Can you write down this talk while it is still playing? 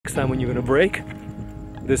next time when you're gonna brake,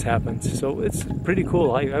 this happens. So it's pretty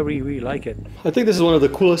cool. I really like it. I think this is one of the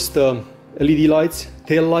coolest LED lights,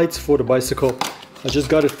 tail lights for the bicycle. I just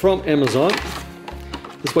got it from Amazon.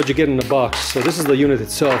 This is what you get in the box. So this is the unit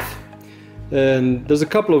itself. And there's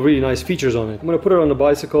a couple of really nice features on it. I'm going to put it on the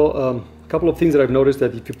bicycle. A couple of things that I've noticed,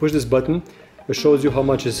 that if you push this button, it shows you how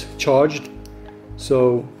much is charged.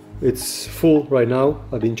 So it's full right now.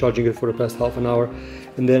 I've been charging it for the past half an hour.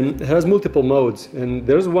 And then it has multiple modes. And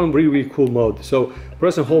there's one really cool mode. So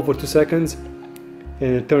press and hold for 2 seconds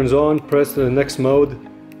and it turns on. Press to the next mode.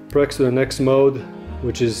 Press to the next mode,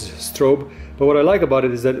 which is strobe. But what I like about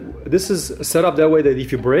it is that this is set up that way that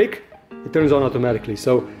if you brake, it turns on automatically.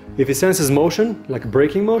 So if it senses motion, like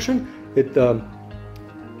braking motion, it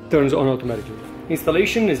turns on automatically.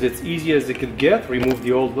 Installation is as easy as it could get. Remove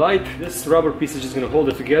the old light. This rubber piece is just going to hold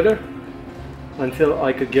it together until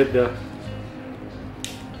I could get the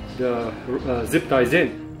zip ties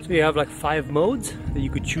in. So you have like 5 modes that you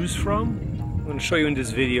could choose from. I'm going to show you in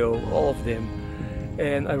this video all of them.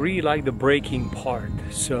 And I really like the braking part.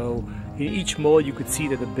 So in each mode you could see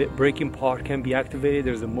that the braking part can be activated.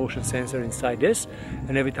 There's a motion sensor inside this,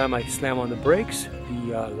 and every time I slam on the brakes,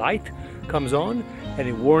 the light comes on and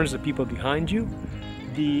it warns the people behind you.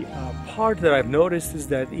 The part that I've noticed is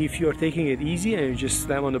that if you're taking it easy and you just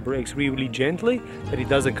slam on the brakes really gently, that it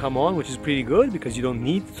doesn't come on, which is pretty good because you don't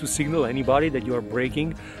need to signal anybody that you're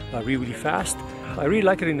braking really fast. I really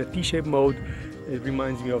like it in the T-shape mode. It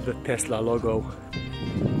reminds me of the Tesla logo.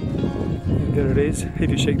 There it is. If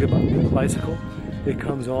you shake the bicycle, it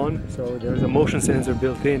comes on. So there's a motion sensor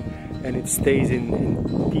built in, and it stays in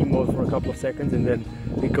T mode for a couple of seconds, and then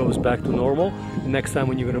it goes back to normal. The next time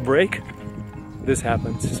when you're gonna brake, this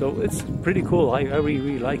happens. So it's pretty cool. I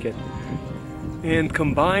really like it. And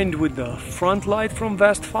combined with the front light from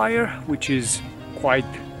VASTFIRE, which is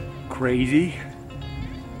quite crazy.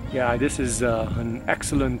 Yeah, this is an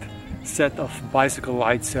excellent set of bicycle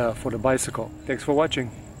lights for the bicycle. Thanks for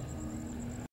watching.